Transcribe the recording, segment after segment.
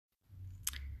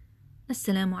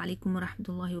Assalamu alaikum wa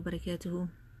rahmatullahi wa barakatuhu.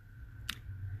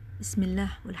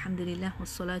 Bismillah, walhamdulillah,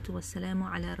 wassalatu wassalamu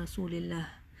ala rasulillah.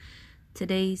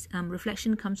 Today's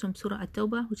reflection comes from Surah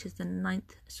At-Tawbah, which is the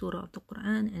 9th Surah of the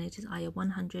Quran, and it is ayah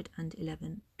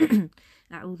 111.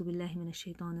 A'udhu billahi minash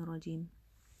shaitanir rajim.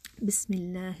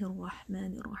 Bismillahir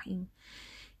rahmanir rahim.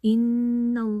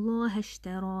 إن الله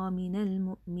اشترى من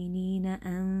المؤمنين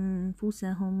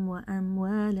أنفسهم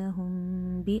وأموالهم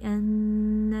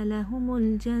بأن لهم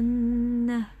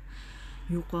الجنة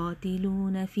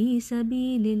يقاتلون في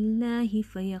سبيل الله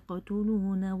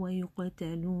فيقتلون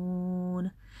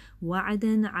ويقتلون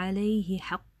وعدا عليه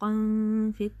حقا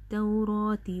في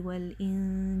التوراة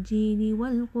والإنجيل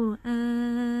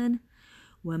والقرآن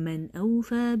ومن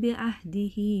أوفى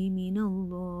بعهده من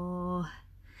الله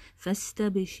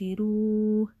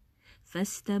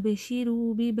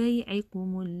فاستبشروا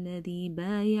ببيعكم الذي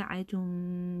بايعتم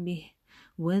به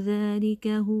وذلك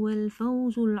هو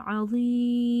الفوز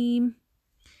العظيم.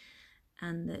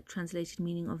 And the translated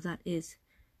meaning of that is,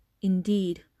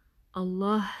 indeed,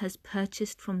 Allah has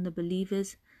purchased from the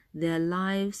believers their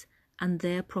lives and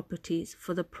their properties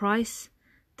for the price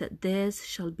that theirs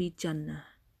shall be Jannah,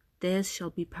 theirs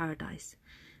shall be paradise.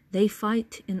 They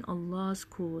fight in Allah's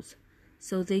cause,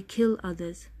 so they kill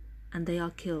others, and they are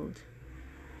killed.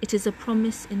 It is a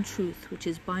promise in truth which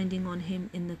is binding on him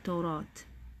in the Torah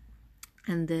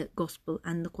and the Gospel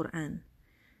and the Quran.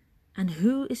 And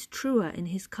who is truer in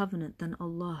his covenant than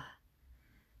Allah?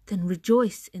 Then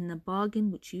rejoice in the bargain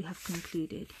which you have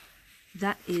concluded.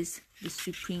 That is the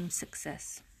supreme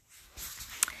success.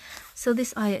 So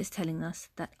this ayah is telling us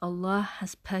that Allah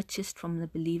has purchased from the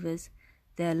believers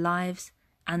their lives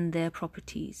and their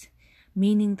properties,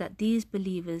 meaning that these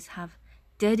believers have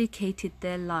dedicated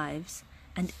their lives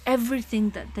and everything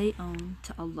that they own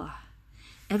to Allah.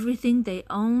 Everything they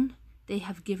own, they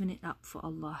have given it up for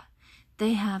Allah.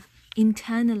 They have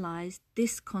internalized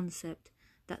this concept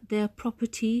that their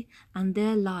property and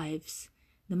their lives,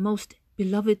 the most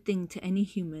beloved thing to any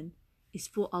human, is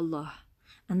for Allah,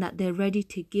 and that they're ready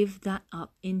to give that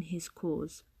up in His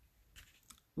cause.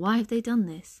 Why have they done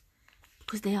this?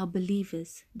 Because they are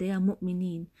believers, they are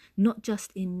mu'mineen, not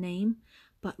just in name,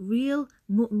 but real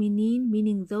mu'mineen,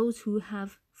 meaning those who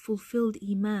have fulfilled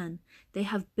iman. They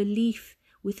have belief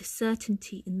with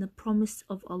certainty in the promise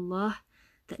of Allah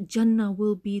that Jannah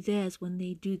will be theirs when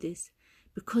they do this,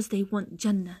 because they want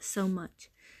Jannah so much.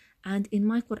 And in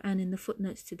my Quran, in the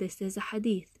footnotes to this, there's a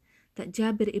hadith that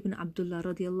Jabir ibn Abdullah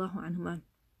radiallahu anhuma,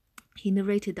 he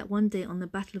narrated that one day on the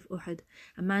Battle of Uhud,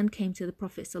 a man came to the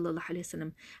Prophet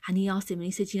ﷺ and he asked him, and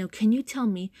he said, can you tell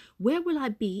me, where will I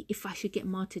be if I should get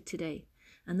martyred today?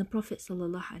 And the Prophet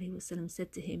ﷺ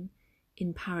said to him,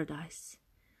 in paradise.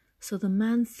 So the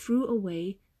man threw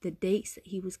away the dates that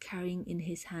he was carrying in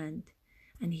his hand,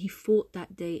 and he fought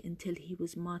that day until he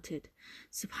was martyred.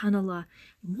 Subhanallah.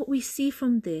 And what we see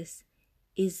from this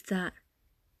is that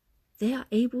they are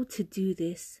able to do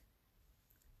this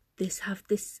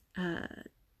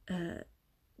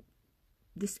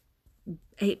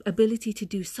ability to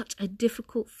do such a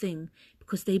difficult thing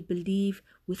because they believe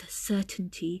with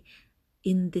certainty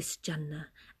in this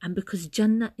Jannah, and because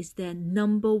Jannah is their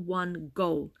number one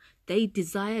goal. They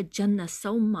desire Jannah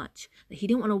so much that he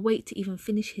didn't want to wait to even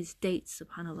finish his dates.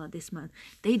 Subhanallah, this man,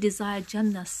 they desire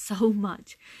Jannah so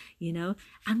much,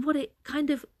 and what it kind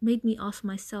of made me ask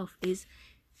myself is,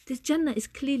 this Jannah is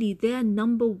clearly their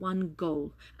number one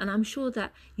goal. And I'm sure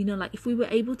that, like if we were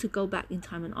able to go back in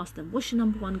time and ask them, what's your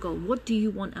number one goal? What do you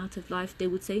want out of life? They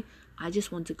would say, I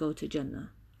just want to go to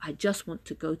Jannah. I just want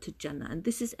to go to Jannah. And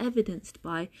this is evidenced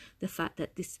by the fact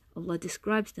that Allah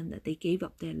describes them, that they gave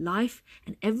up their life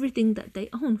and everything that they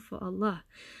own for Allah.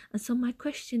 And so my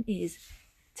question is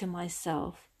to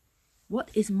myself,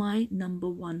 what is my number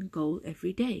one goal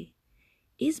every day?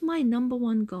 Is my number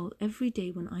one goal every day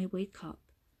when I wake up,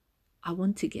 I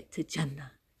want to get to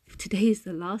Jannah? If today is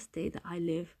the last day that I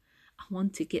live, I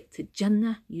want to get to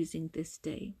Jannah using this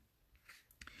day.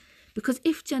 Because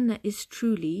if Jannah is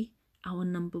truly our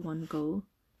number one goal,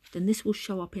 then this will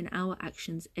show up in our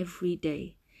actions every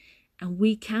day. And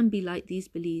we can be like these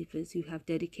believers who have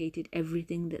dedicated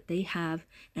everything that they have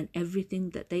and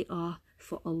everything that they are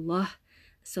for Allah,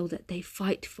 so that they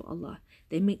fight for Allah.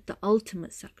 They make the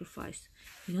ultimate sacrifice.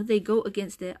 They go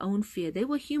against their own fear. They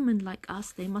were human like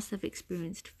us. They must have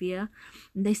experienced fear.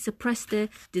 And they suppressed their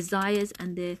desires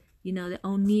and their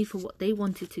own need for what they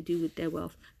wanted to do with their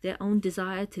wealth. Their own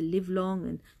desire to live long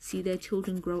and see their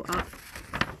children grow up.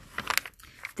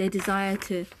 Their desire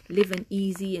to live an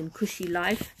easy and cushy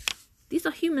life. These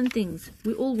are human things.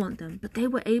 We all want them. But they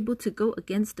were able to go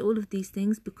against all of these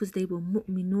things because they were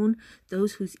mu'minun,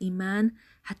 those whose iman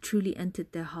had truly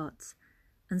entered their hearts.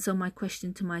 And so my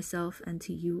question to myself and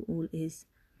to you all is,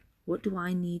 what do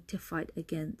I need to fight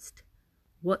against?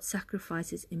 What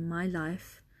sacrifices in my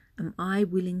life am I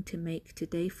willing to make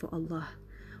today for Allah?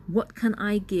 What can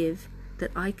I give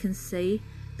that I can say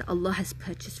that Allah has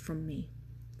purchased from me?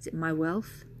 Is it my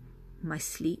wealth, my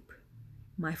sleep,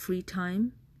 my free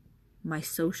time, my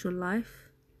social life,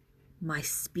 my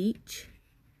speech?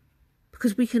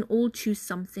 Because we can all choose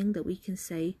something that we can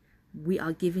say, we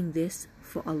are giving this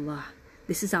for Allah.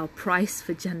 This is our price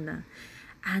for Jannah.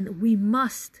 And we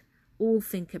must all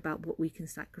think about what we can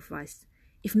sacrifice.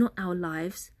 If not our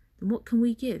lives, then what can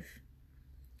we give?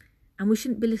 And we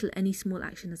shouldn't belittle any small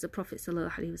action, as the Prophet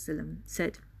ﷺ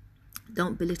said,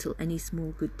 don't belittle any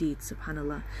small good deeds,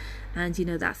 subhanAllah. And you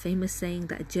know that famous saying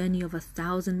that a journey of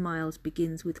 1,000 miles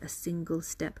begins with a single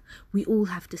step. We all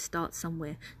have to start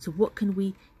somewhere. So what can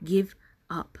we give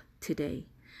up today?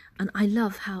 And I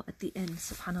love how at the end,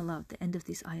 subhanAllah, at the end of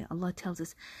this ayah, Allah tells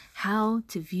us how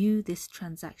to view this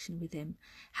transaction with Him,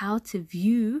 how to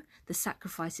view the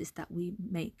sacrifices that we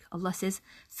make. Allah says,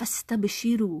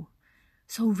 فَاسْتَبْشِرُوا.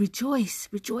 So rejoice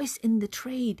in the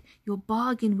trade, your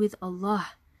bargain with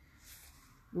Allah.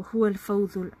 وَهُوَ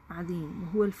الْفَوْزُ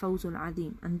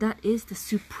الْعَظِيمُ. And that is the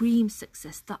supreme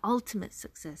success, the ultimate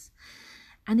success.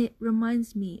 And it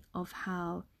reminds me of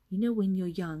how, you know, when you're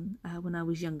young, when I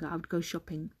was younger, I would go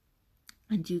shopping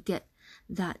and you get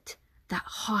that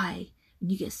high. And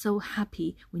you get so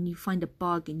happy when you find a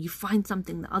bargain. You find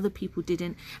something that other people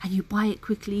didn't, and you buy it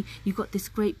quickly. You got this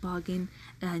great bargain,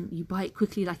 and you buy it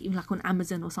quickly, even like on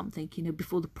Amazon or something, you know,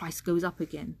 before the price goes up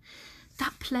again.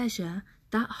 That pleasure,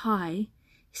 that high,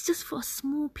 it's just for a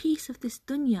small piece of this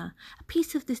dunya. A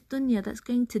piece of this dunya that's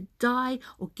going to die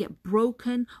or get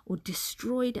broken or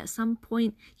destroyed at some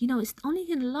point. You know, it's only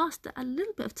going to last a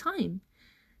little bit of time.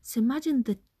 So imagine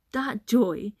that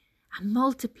joy and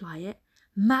multiply it,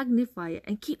 magnify it,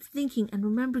 and keep thinking and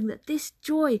remembering that this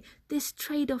joy, this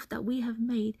trade-off that we have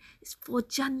made is for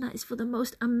Jannah, is for the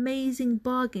most amazing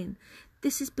bargain.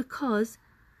 This is because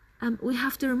we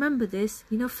have to remember this,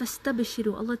 you know,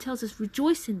 fastabshiru. Allah tells us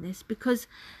rejoice in this, because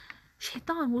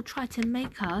shaitan will try to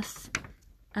make us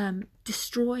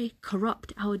destroy,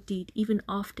 corrupt our deed even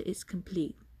after it's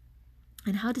complete.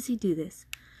 And how does he do this?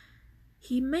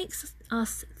 He makes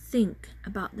us think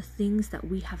about the things that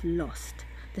we have lost,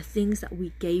 the things that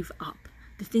we gave up,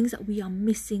 the things that we are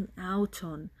missing out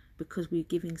on because we're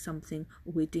giving something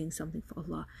or we're doing something for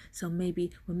Allah. So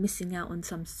maybe we're missing out on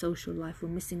some social life, we're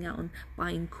missing out on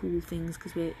buying cool things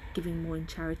because we're giving more in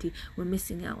charity, we're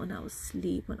missing out on our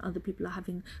sleep when other people are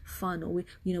having fun, or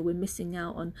we're missing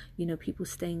out on people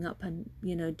staying up and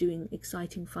doing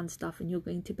exciting fun stuff, and you're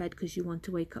going to bed because you want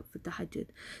to wake up for tahajjud.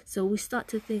 So we start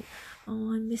to think,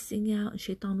 oh, I'm missing out, and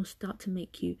shaitan will start to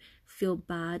make you feel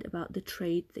bad about the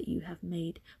trade that you have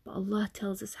made. But Allah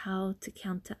tells us how to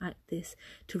counteract this,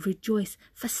 to rejoice.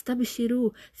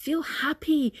 Fastabshiru, feel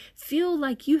happy, feel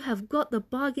like you have got the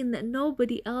bargain that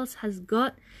nobody else has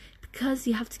got, because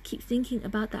you have to keep thinking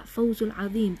about that fawzul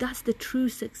azim. That's the true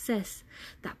success,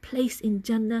 that place in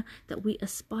Jannah that we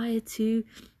aspire to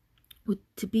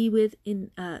be with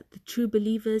in the true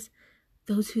believers,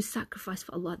 those who sacrifice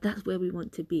for Allah. That's where we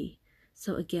want to be.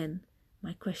 So again,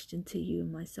 my question to you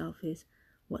and myself is,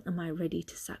 what am I ready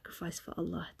to sacrifice for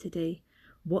Allah today?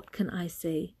 What can I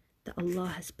say that Allah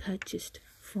has purchased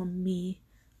from me,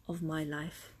 of my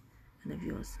life and of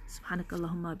yours?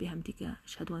 Subhanakallahumma bihamdika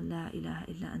ashhadu an la ilaha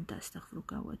illa anta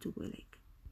astaghfiruka wa atubu ilayk.